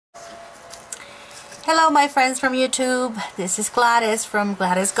Hello my friends from YouTube, this is Gladys from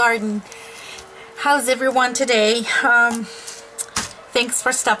Gladys Garden. How's everyone today? Thanks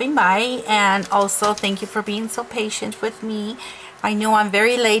for stopping by, and also thank you for being so patient with me. I know I'm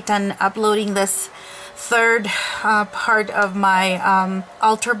very late on uploading this third part of my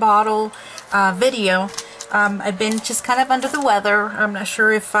altar bottle video. I've been just kind of under the weather. I'm not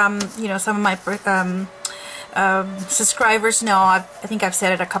sure if you know, some of my subscribers know. I think I've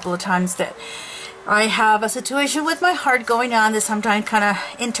said it a couple of times that I have a situation with my heart going on that sometimes kind of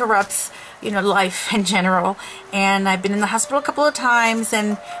interrupts, you know, life in general. And I've been in the hospital a couple of times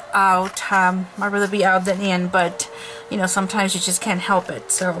and out. I'd rather be out than in, but you know, sometimes you just can't help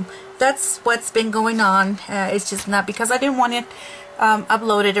it. So that's what's been going on. It's just not because I didn't want it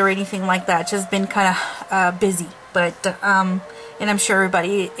uploaded or anything like that. Just been kind of busy. But and I'm sure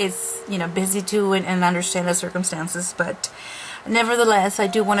everybody is, you know, busy too, and understand the circumstances. But nevertheless, I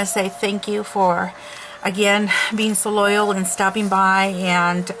do want to say thank you for, again, being so loyal and stopping by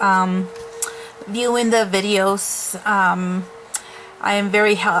and viewing the videos. I am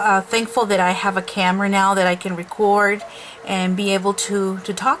very thankful that I have a camera now that I can record and be able to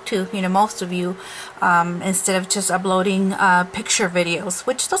talk to, you know, most of you, instead of just uploading picture videos,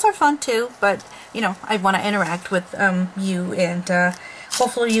 which those are fun too, but you know, I want to interact with you, and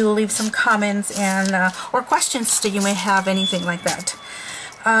hopefully you'll leave some comments and or questions that you may have, anything like that.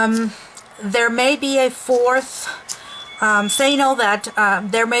 There may be a fourth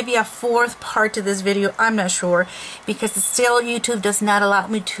there may be a fourth part to this video. I'm not sure, because still YouTube does not allow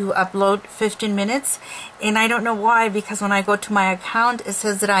me to upload 15 minutes, and I don't know why, because when I go to my account it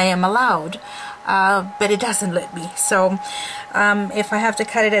says that I am allowed, but it doesn't let me. So if I have to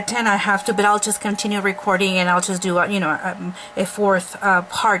cut it at 10, I have to, but I'll just continue recording, and I'll just do a, you know, a fourth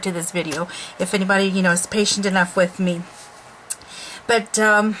part to this video if anybody, you know, is patient enough with me. But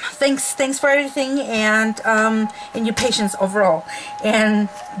thanks for everything, and your patience overall. And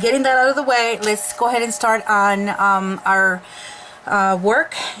getting that out of the way, let's go ahead and start on our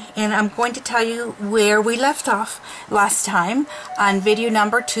work. And I'm going to tell you where we left off last time on video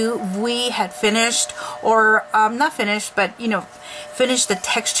number 2. We had finished, or not finished, but you know, finished the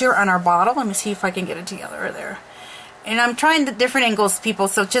texture on our bottle. Let me see if I can get it together there. And I'm trying the different angles, people,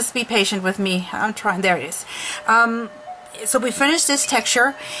 so just be patient with me. I'm trying. There it is. So we finished this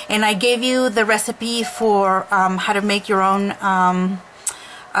texture, and I gave you the recipe for how to make your own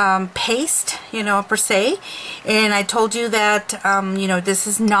paste, you know, per se. And I told you that you know, this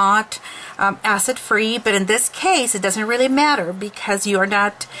is not acid free, but in this case it doesn't really matter, because you're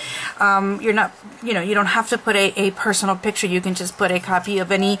not you know, you don't have to put a personal picture. You can just put a copy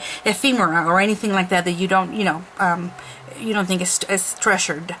of any ephemera or anything like that that you don't, you know, you don't think is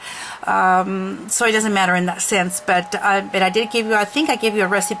treasured. So it doesn't matter in that sense, but I did give you, I think I gave you a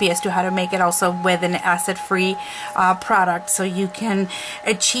recipe as to how to make it also with an acid-free product, so you can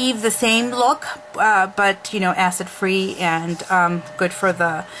achieve the same look, but you know, acid-free, and good for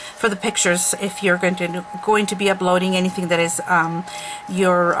the pictures if you're going to be uploading anything that is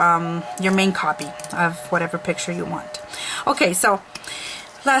your main copy of whatever picture you want. Okay, so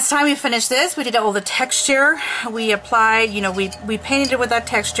last time we finished this, we did all the texture. We applied, you know, we painted it with that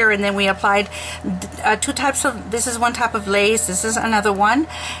texture, and then we applied two types of, this is one type of lace, this is another one.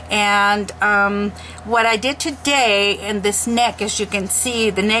 And what I did today in this neck, as you can see,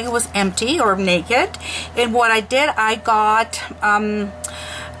 the neck was empty or naked. And what I did, I got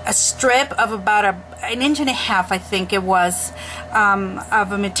a strip of about an inch and a half, I think it was,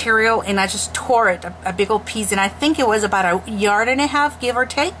 of a material, and I just tore it, a big old piece, and I think it was about 1.5 yards, give or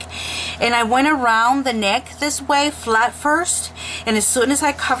take. And I went around the neck this way, flat first, and as soon as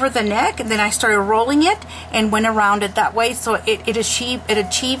I covered the neck, then I started rolling it and went around it that way, so it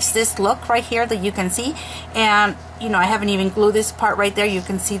achieves this look right here that you can see. And you know, I haven't even glued this part right there. You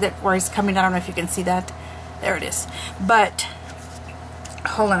can see that where it's coming. I don't know if you can see that. There it is. But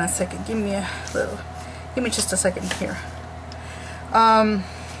hold on a second, give me just a second here.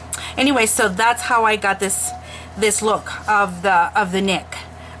 Anyway, so that's how I got this look of the neck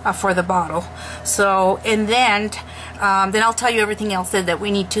for the bottle. So, and then I'll tell you everything else that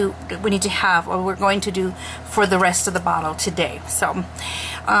we need to have, or we're going to do for the rest of the bottle today. So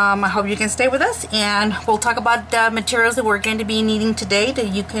I hope you can stay with us, and we'll talk about the materials that we're going to be needing today that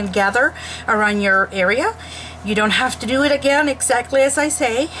you can gather around your area. You don't have to do it again exactly as I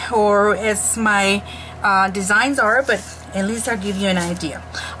say, or as my designs are, but at least I'll give you an idea.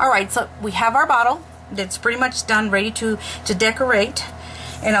 Alright, so we have our bottle that's pretty much done, ready to decorate,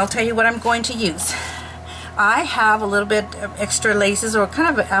 and I'll tell you what I'm going to use. I have a little bit of extra laces, or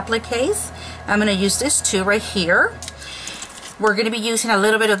kind of appliques. I'm going to use this too right here. we're going to be using a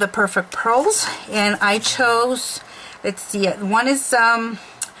little bit of the Perfect Pearls, and I chose, let's see, one is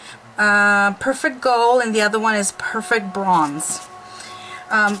Perfect Gold and the other one is Perfect Bronze.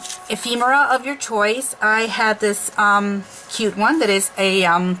 Ephemera of your choice. I had this cute one that is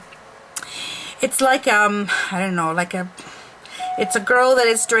a it's like I don't know, like it's a girl that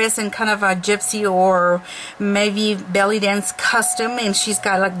is dressed in kind of a gypsy or maybe belly dance costume, and she's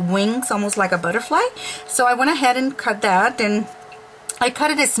got like wings, almost like a butterfly. So I went ahead and cut that, and I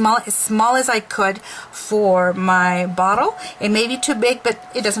cut it as small as I could for my bottle. It may be too big, but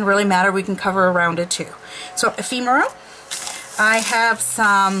it doesn't really matter. We can cover around it too. So ephemera. I have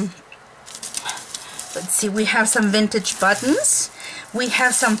some, let's see, we have some vintage buttons. We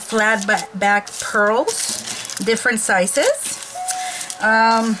have some flat back pearls, different sizes.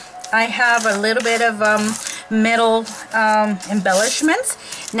 I have a little bit of metal embellishments.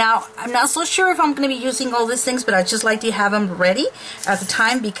 Now, I'm not so sure if I'm going to be using all these things, but I just like to have them ready at the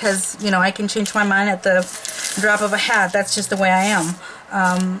time because, you know, I can change my mind at the drop of a hat. That's just the way I am.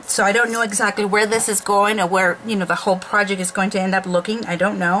 So I don't know exactly where this is going or where, you know, the whole project is going to end up looking. I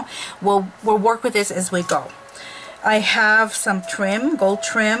don't know. We'll work with this as we go. I have some trim, gold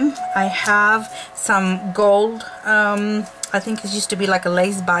trim. I have some gold, I think it used to be like a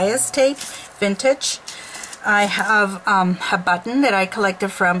lace bias tape, vintage. I have a button that I collected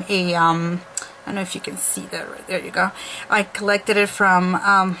from a, I don't know if you can see that right there, you go. I collected it from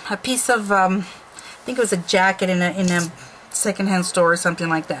a piece of, I think it was a jacket in a secondhand store or something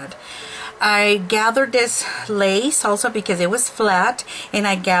like that. I gathered this lace also because it was flat, and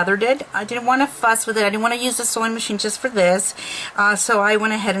I gathered it. I didn't want to fuss with it. I didn't want to use the sewing machine just for this, so I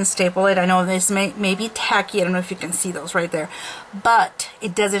went ahead and stapled it. I know this may be tacky. I don't know if you can see those right there, but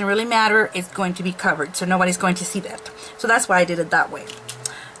it doesn't really matter. It's going to be covered, so nobody's going to see that. So that's why I did it that way.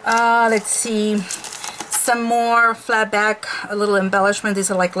 Let's see, some more flat back, a little embellishment.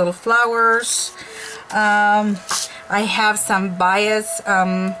 These are like little flowers. I have some bias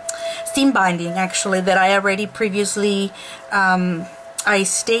seam binding actually that I already previously I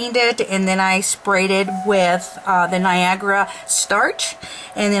stained it, and then I sprayed it with the Niagara starch,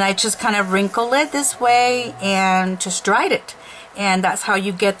 and then I just kind of wrinkled it this way and just dried it, and that's how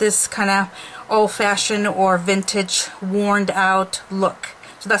you get this kind of old-fashioned or vintage worn out look.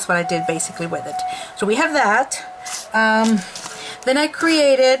 So that's what I did basically with it. So we have that. Then I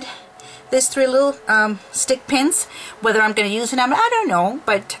created these three little stick pins. Whether I'm going to use them, I don't know,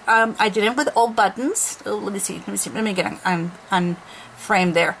 but I did them with old buttons. Oh, let me see, let me get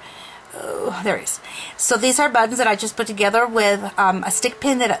unframed there. Oh, there it is. So these are buttons that I just put together with a stick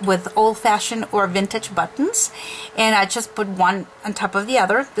pin with old-fashioned or vintage buttons, and I just put one on top of the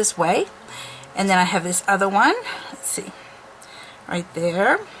other this way, and then I have this other one. Let's see, right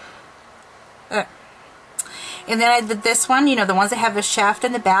there. And then I did this one, you know, the ones that have the shaft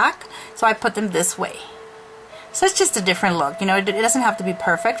in the back, so I put them this way. So it's just a different look, you know, it doesn't have to be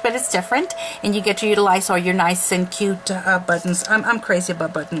perfect, but it's different, and you get to utilize all your nice and cute buttons. I'm crazy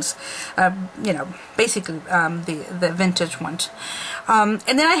about buttons, you know, basically the vintage ones. And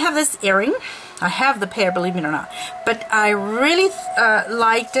then I have this earring. I have the pair, believe it or not, but I really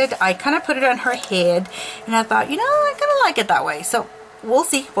liked it. I kind of put it on her head, and I thought, you know, I kind of like it that way. So we'll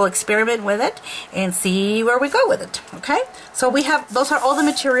see. We'll experiment with it and see where we go with it. Okay, so we have, those are all the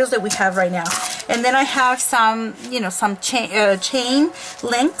materials that we have right now. And then I have some, you know, some chain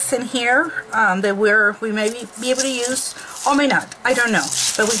links in here that we may be able to use or may not. I don't know,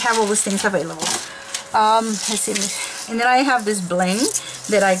 but we have all these things available. Let's see. And then I have this bling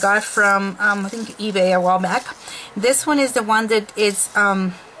that I got from I think eBay a while back. This one is the one that is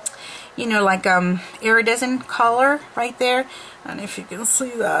you know, like iridescent color right there. I don't know if you can see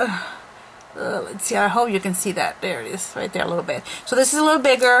that. Let's see, I hope you can see that. There it is, right there a little bit. So this is a little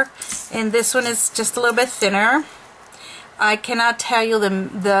bigger, and this one is just a little bit thinner. I cannot tell you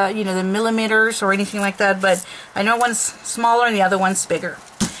the you know, the millimeters or anything like that, but I know one's smaller and the other one's bigger.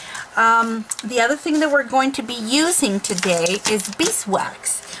 The other thing that we're going to be using today is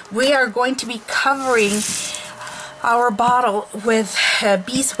beeswax. We are going to be covering our bottle with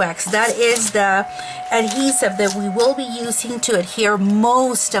beeswax. That is the adhesive that we will be using to adhere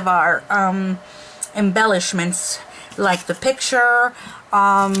most of our embellishments, like the picture,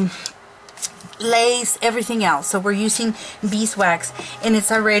 lace, everything else. So we're using beeswax, and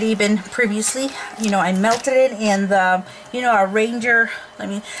it's already been previously, you know, I melted it in the, you know, our Ranger.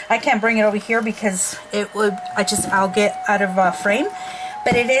 I can't bring it over here because it would, I'll get out of frame,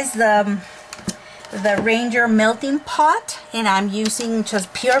 but it is the Ranger melting pot, and I'm using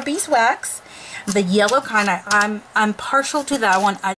just pure beeswax, the yellow kind. I'm partial to that one.